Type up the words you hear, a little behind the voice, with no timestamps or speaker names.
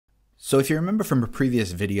So if you remember from a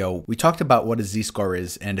previous video, we talked about what a z-score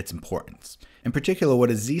is and its importance. In particular,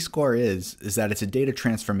 what a z-score is that it's a data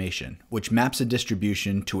transformation, which maps a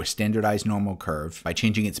distribution to a standardized normal curve by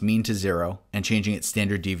changing its mean to 0 and changing its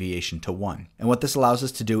standard deviation to 1. And what this allows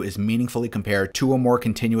us to do is meaningfully compare two or more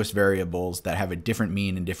continuous variables that have a different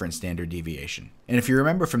mean and different standard deviation. And if you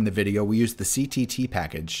remember from the video, we used the CTT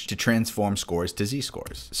package to transform scores to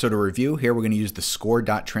z-scores. So to review, here we're going to use the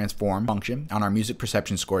score.transform function on our music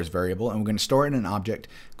perception scores variable, and we're going to store it in an object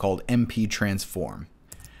called mptransform.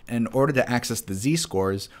 In order to access the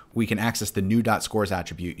z-scores, we can access the new.scores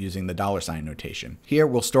attribute using the $ notation. Here,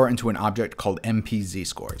 we'll store it into an object called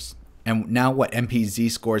mpzscores. And now what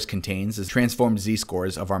mpzscores contains is transformed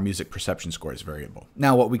z-scores of our music perception scores variable.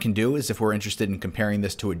 Now what we can do is, if we're interested in comparing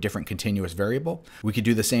this to a different continuous variable, we could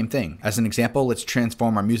do the same thing. As an example, let's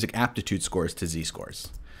transform our music aptitude scores to z-scores.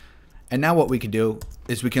 And now what we can do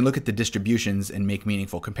is we can look at the distributions and make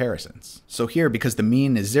meaningful comparisons. So here, because the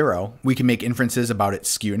mean is 0, we can make inferences about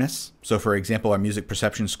its skewness. So for example, our music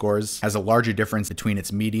perception scores has a larger difference between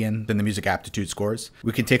its median than the music aptitude scores.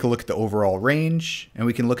 We can take a look at the overall range, and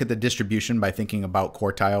we can look at the distribution by thinking about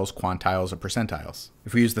quartiles, quantiles, or percentiles.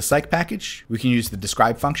 If we use the psych package, we can use the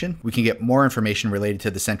describe function. We can get more information related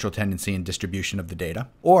to the central tendency and distribution of the data.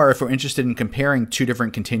 Or if we're interested in comparing two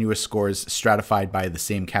different continuous scores stratified by the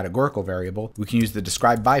same categorical variable, we can use the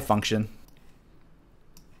describe by function,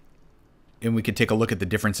 and we can take a look at the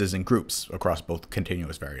differences in groups across both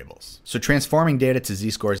continuous variables. So transforming data to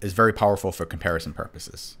z-scores is very powerful for comparison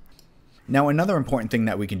purposes. Now, another important thing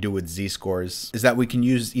that we can do with z-scores is that we can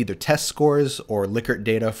use either test scores or Likert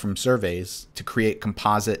data from surveys to create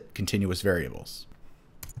composite continuous variables.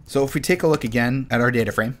 So if we take a look again at our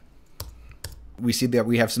data frame, we see that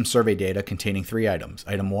we have some survey data containing 3 items,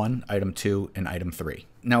 item 1, item 2, and item 3.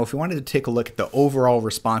 Now, if we wanted to take a look at the overall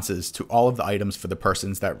responses to all of the items for the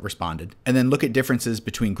persons that responded, and then look at differences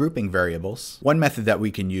between grouping variables, one method that we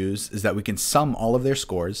can use is that we can sum all of their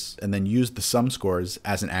scores and then use the sum scores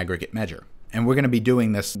as an aggregate measure. And we're going to be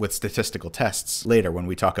doing this with statistical tests later when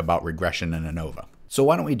we talk about regression and ANOVA. So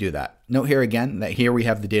why don't we do that? Note here again that here we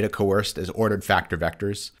have the data coerced as ordered factor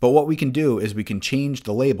vectors, but what we can do is we can change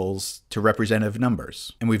the labels to representative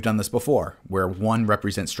numbers. And we've done this before, where 1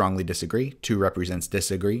 represents strongly disagree, 2 represents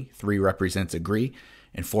disagree, 3 represents agree,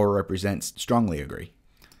 and 4 represents strongly agree.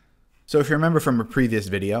 So if you remember from a previous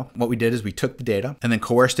video, what we did is we took the data and then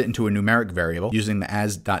coerced it into a numeric variable using the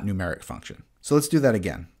as.numeric function. So let's do that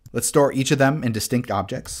again. Let's store each of them in distinct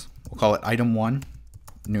objects. We'll call it item 1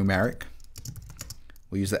 numeric.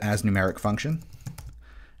 We'll use the asNumeric function,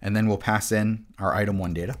 and then we'll pass in our item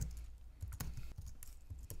 1 data.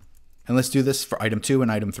 And let's do this for item 2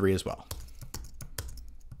 and item 3 as well.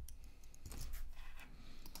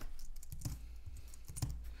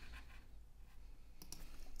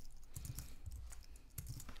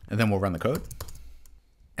 And then we'll run the code.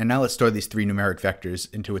 And now let's store these 3 numeric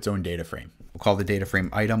vectors into its own data frame. We'll call the data frame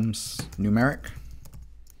items numeric.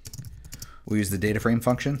 We'll use the data frame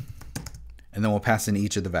function, and then we'll pass in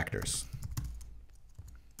each of the vectors.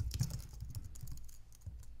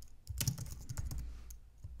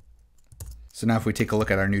 So now if we take a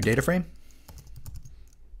look at our new data frame,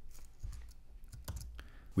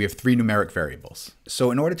 we have 3 numeric variables. So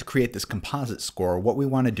in order to create this composite score, what we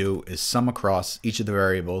want to do is sum across each of the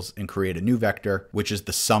variables and create a new vector, which is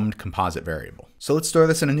the summed composite variable. So let's store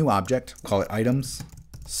this in a new object, call it items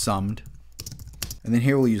summed, and then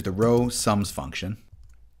here we'll use the row sums function,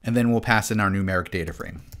 and then we'll pass in our numeric data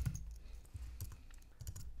frame.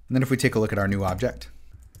 And then if we take a look at our new object,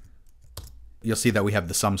 you'll see that we have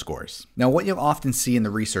the sum scores. Now, what you'll often see in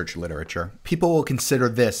the research literature, people will consider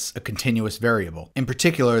this a continuous variable. In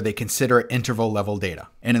particular, they consider it interval level data.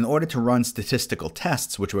 And in order to run statistical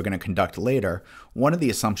tests, which we're going to conduct later, one of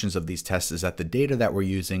the assumptions of these tests is that the data that we're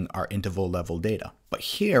using are interval level data. But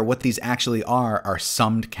here, what these actually are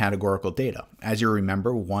summed categorical data. As you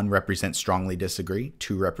remember, 1 represents strongly disagree,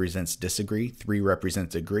 2 represents disagree, 3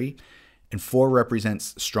 represents agree, and 4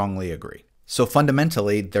 represents strongly agree. So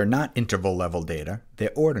fundamentally, they're not interval level data,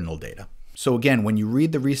 they're ordinal data. So again, when you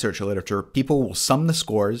read the research literature, people will sum the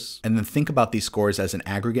scores and then think about these scores as an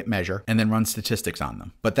aggregate measure and then run statistics on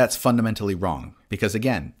them. But that's fundamentally wrong, because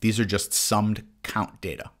again, these are just summed count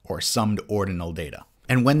data or summed ordinal data.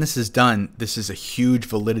 And when this is done, this is a huge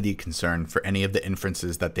validity concern for any of the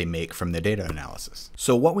inferences that they make from the data analysis.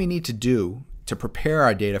 So what we need to do to prepare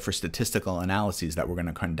our data for statistical analyses that we're going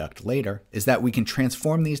to conduct later is that we can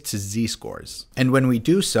transform these to z-scores. And when we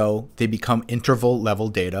do so, they become interval level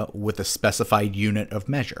data with a specified unit of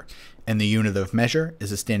measure. And the unit of measure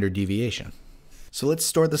is a standard deviation. So let's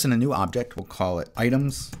store this in a new object. We'll call it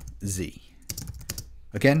items z.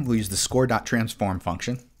 Again, we'll use the score.transform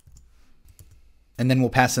function, and then we'll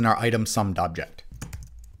pass in our item summed object.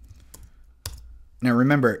 Now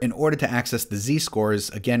remember, in order to access the z-scores,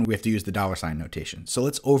 again, we have to use the $ notation. So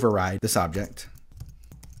let's override this object.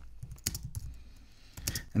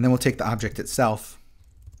 And then we'll take the object itself,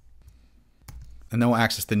 and then we'll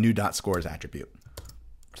access the new.scores attribute.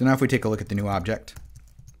 So now if we take a look at the new object,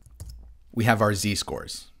 we have our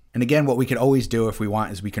z-scores. And again, what we could always do if we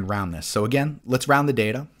want is we can round this. So again, let's round the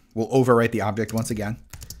data. We'll overwrite the object once again.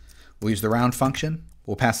 We'll use the round function.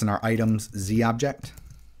 We'll pass in our items z object,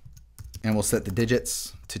 and we'll set the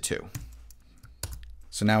digits to 2.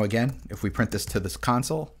 So now again, if we print this to this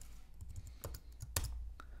console,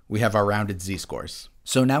 we have our rounded z-scores.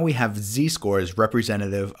 So now we have z-scores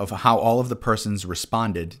representative of how all of the persons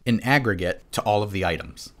responded in aggregate to all of the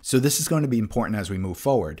items. So this is going to be important as we move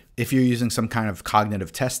forward. If you're using some kind of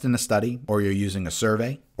cognitive test in a study, or you're using a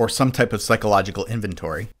survey, or some type of psychological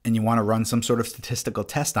inventory, and you want to run some sort of statistical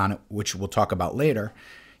test on it, which we'll talk about later,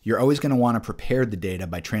 you're always going to want to prepare the data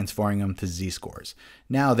by transforming them to z-scores.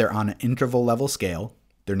 Now they're on an interval level scale.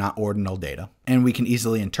 They're not ordinal data. And we can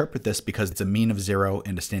easily interpret this because it's a mean of 0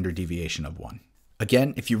 and a standard deviation of 1.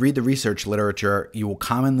 Again, if you read the research literature, you will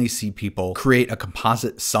commonly see people create a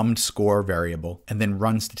composite summed score variable and then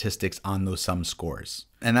run statistics on those summed scores.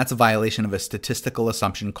 And that's a violation of a statistical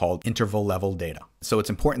assumption called interval level data. So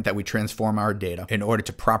it's important that we transform our data in order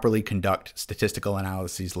to properly conduct statistical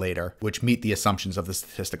analyses later, which meet the assumptions of the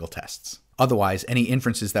statistical tests. Otherwise, any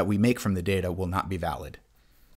inferences that we make from the data will not be valid.